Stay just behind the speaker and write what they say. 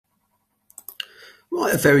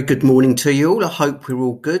Right, a very good morning to you all. I hope we're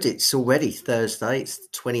all good. It's already Thursday. It's the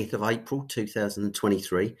 20th of April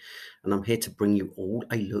 2023, and I'm here to bring you all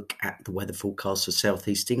a look at the weather forecast for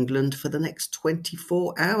Southeast England for the next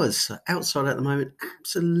 24 hours. So outside at the moment,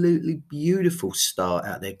 absolutely beautiful start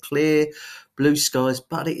out there. Clear, blue skies,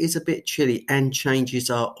 but it is a bit chilly and changes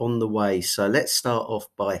are on the way. So let's start off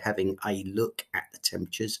by having a look at the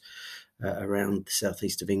temperatures around the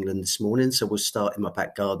southeast of England this morning. So we'll start in my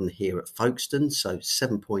back garden here at Folkestone. So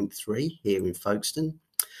 7.3 here in Folkestone.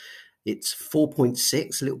 It's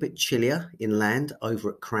 4.6, a little bit chillier inland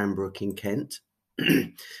over at Cranbrook in Kent.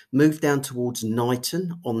 Move down towards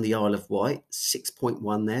Knighton on the Isle of Wight,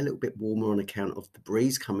 6.1 there, a little bit warmer on account of the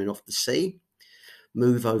breeze coming off the sea.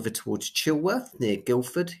 Move over towards Chilworth near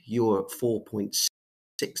Guildford. You're at 4.6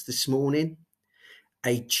 this morning.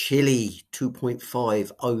 A chilly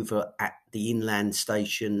 2.5 over at the inland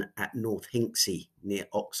station at North Hinksey near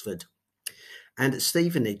Oxford. And at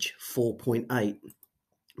Stevenage, 4.8.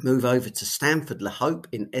 Move over to Stamford Le Hope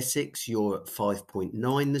in Essex. You're at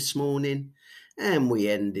 5.9 this morning. And we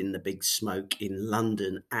end in the big smoke in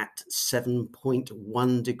London at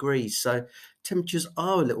 7.1 degrees. So temperatures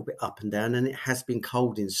are a little bit up and down, and it has been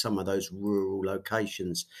cold in some of those rural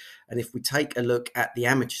locations. And if we take a look at the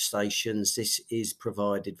amateur stations, this is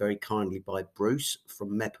provided very kindly by Bruce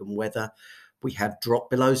from Mepham Weather. We have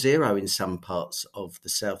dropped below zero in some parts of the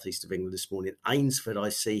southeast of England this morning. Ainsford, I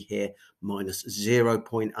see here, minus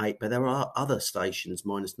 0.8, but there are other stations,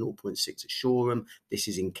 minus 0.6 at Shoreham. This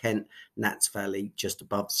is in Kent, Nats Valley, just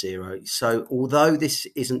above zero. So although this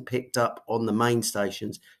isn't picked up on the main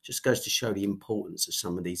stations, just goes to show the importance of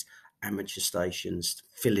some of these amateur stations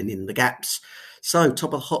filling in the gaps. So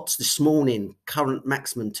top of the hots this morning, current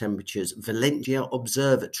maximum temperatures, Valentia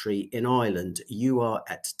Observatory in Ireland, you are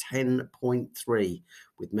at 10.3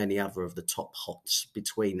 with many other of the top hots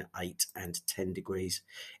between 8 and 10 degrees.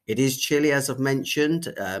 It is chilly, as I've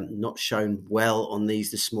mentioned, not shown well on these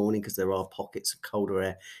this morning because there are pockets of colder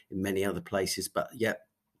air in many other places, but yet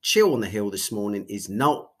chill on the hill this morning is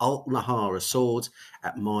Altnahara Swords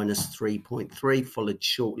at minus 3.3, followed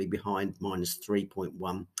shortly behind minus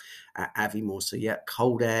 3.1 at Aviemore. So yeah,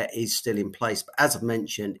 cold air is still in place. But as I've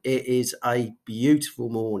mentioned, it is a beautiful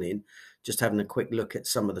morning. Just having a quick look at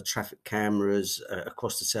some of the traffic cameras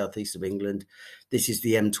across the southeast of England. This is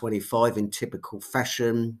the M25 in typical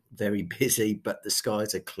fashion, very busy, but the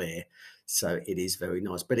skies are clear. So it is very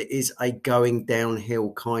nice, but it is a going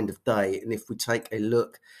downhill kind of day. And if we take a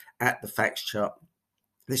look at the facts chart,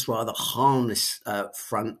 this rather harmless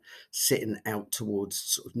front sitting out towards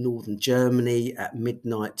sort of northern Germany at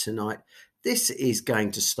midnight tonight, this is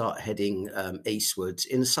going to start heading eastwards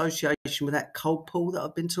in association with that cold pool that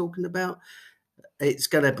I've been talking about. It's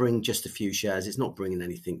going to bring just a few showers. It's not bringing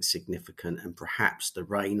anything significant, and perhaps the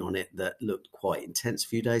rain on it that looked quite intense a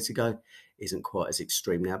few days ago isn't quite as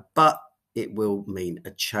extreme now, but it will mean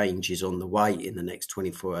a change is on the way in the next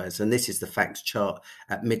 24 hours. And this is the facts chart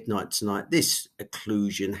at midnight tonight. This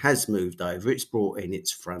occlusion has moved over. It's brought in its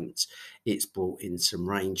fronts. It's brought in some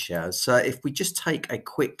rain showers. So if we just take a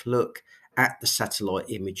quick look at the satellite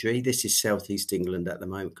imagery, this is southeast England at the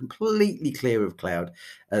moment, completely clear of cloud,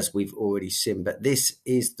 as we've already seen. But this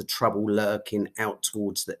is the trouble lurking out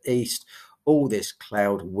towards the east. All this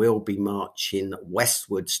cloud will be marching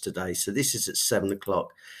westwards today. So this is at 7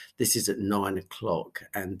 o'clock, this is at 9 o'clock,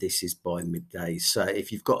 and this is by midday. So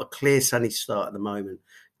if you've got a clear sunny start at the moment,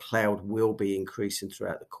 cloud will be increasing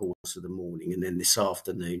throughout the course of the morning. And then this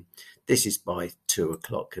afternoon, this is by 2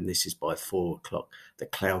 o'clock and this is by 4 o'clock. The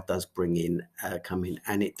cloud does come in,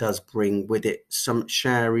 and it does bring with it some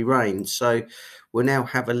showery rain. So we'll now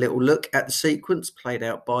have a little look at the sequence played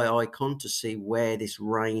out by Icon to see where this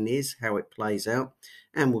rain is, how it plays out.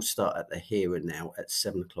 And we'll start at the here and now at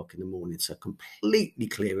 7 o'clock in the morning. So completely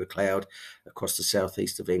clear of cloud across the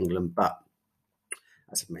southeast of England. But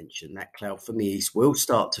as I mentioned, that cloud from the east will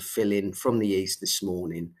start to fill in from the east this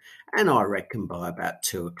morning. And I reckon by about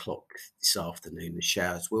 2 o'clock this afternoon, the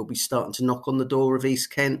showers will be starting to knock on the door of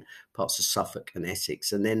East Kent, parts of Suffolk and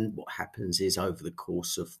Essex. And then what happens is over the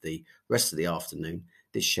course of the rest of the afternoon,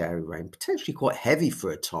 this showery rain, potentially quite heavy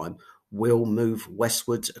for a time, will move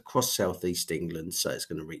westwards across southeast England. So it's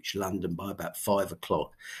going to reach London by about 5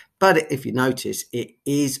 o'clock. But if you notice, it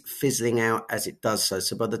is fizzling out as it does so.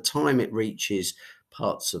 So by the time it reaches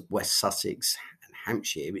parts of West Sussex and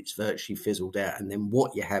Hampshire, it's virtually fizzled out. And then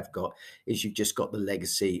what you have got is you've just got the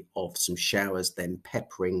legacy of some showers then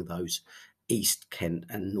peppering those East Kent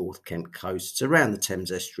and North Kent coasts around the Thames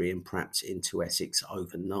Estuary and perhaps into Essex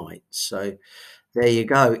overnight. So there you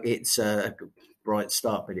go. It's a bright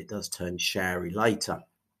start, but it does turn showery later.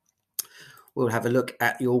 We'll have a look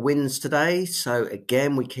at your winds today. So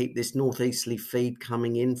again, we keep this northeasterly feed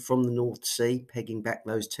coming in from the North Sea, pegging back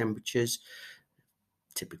those temperatures.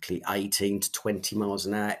 Typically 18 to 20 miles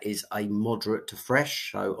an hour is a moderate to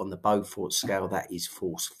fresh. So on the Beaufort scale, that is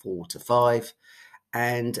force 4 to 5.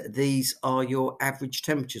 And these are your average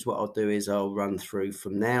temperatures. What I'll do is I'll run through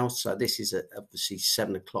from now. So this is at obviously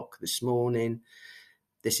 7 o'clock this morning.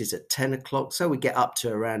 This is at 10 o'clock. So we get up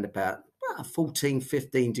to around about 14,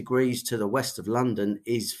 15 degrees to the west of London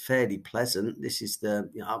is fairly pleasant. This is the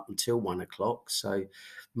up until 1 o'clock. So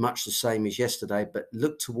much the same as yesterday, but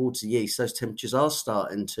look towards the east. Those temperatures are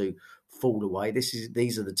starting to fall away.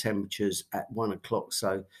 These are the temperatures at 1 o'clock.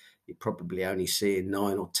 So you're probably only seeing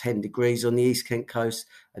 9 or 10 degrees on the East Kent coast,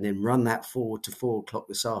 and then run that forward to 4 o'clock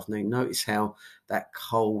this afternoon. Notice how that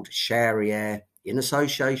cold, showery air, in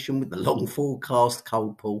association with the long forecast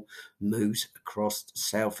cold pull, moves across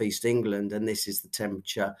southeast England, and this is the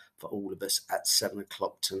temperature for all of us at 7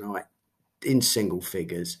 o'clock tonight in single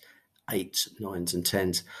figures. 8s, 9s and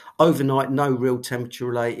 10s. Overnight, no real temperature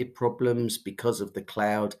related problems because of the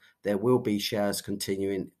cloud. There will be showers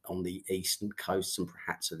continuing on the eastern coast and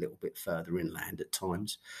perhaps a little bit further inland at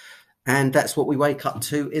times. And that's what we wake up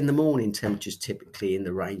to in the morning. Temperatures typically in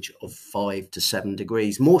the range of 5 to 7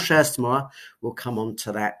 degrees. More showers tomorrow. We'll come on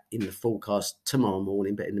to that in the forecast tomorrow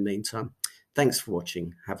morning. But in the meantime, thanks for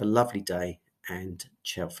watching. Have a lovely day and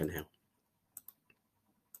ciao for now.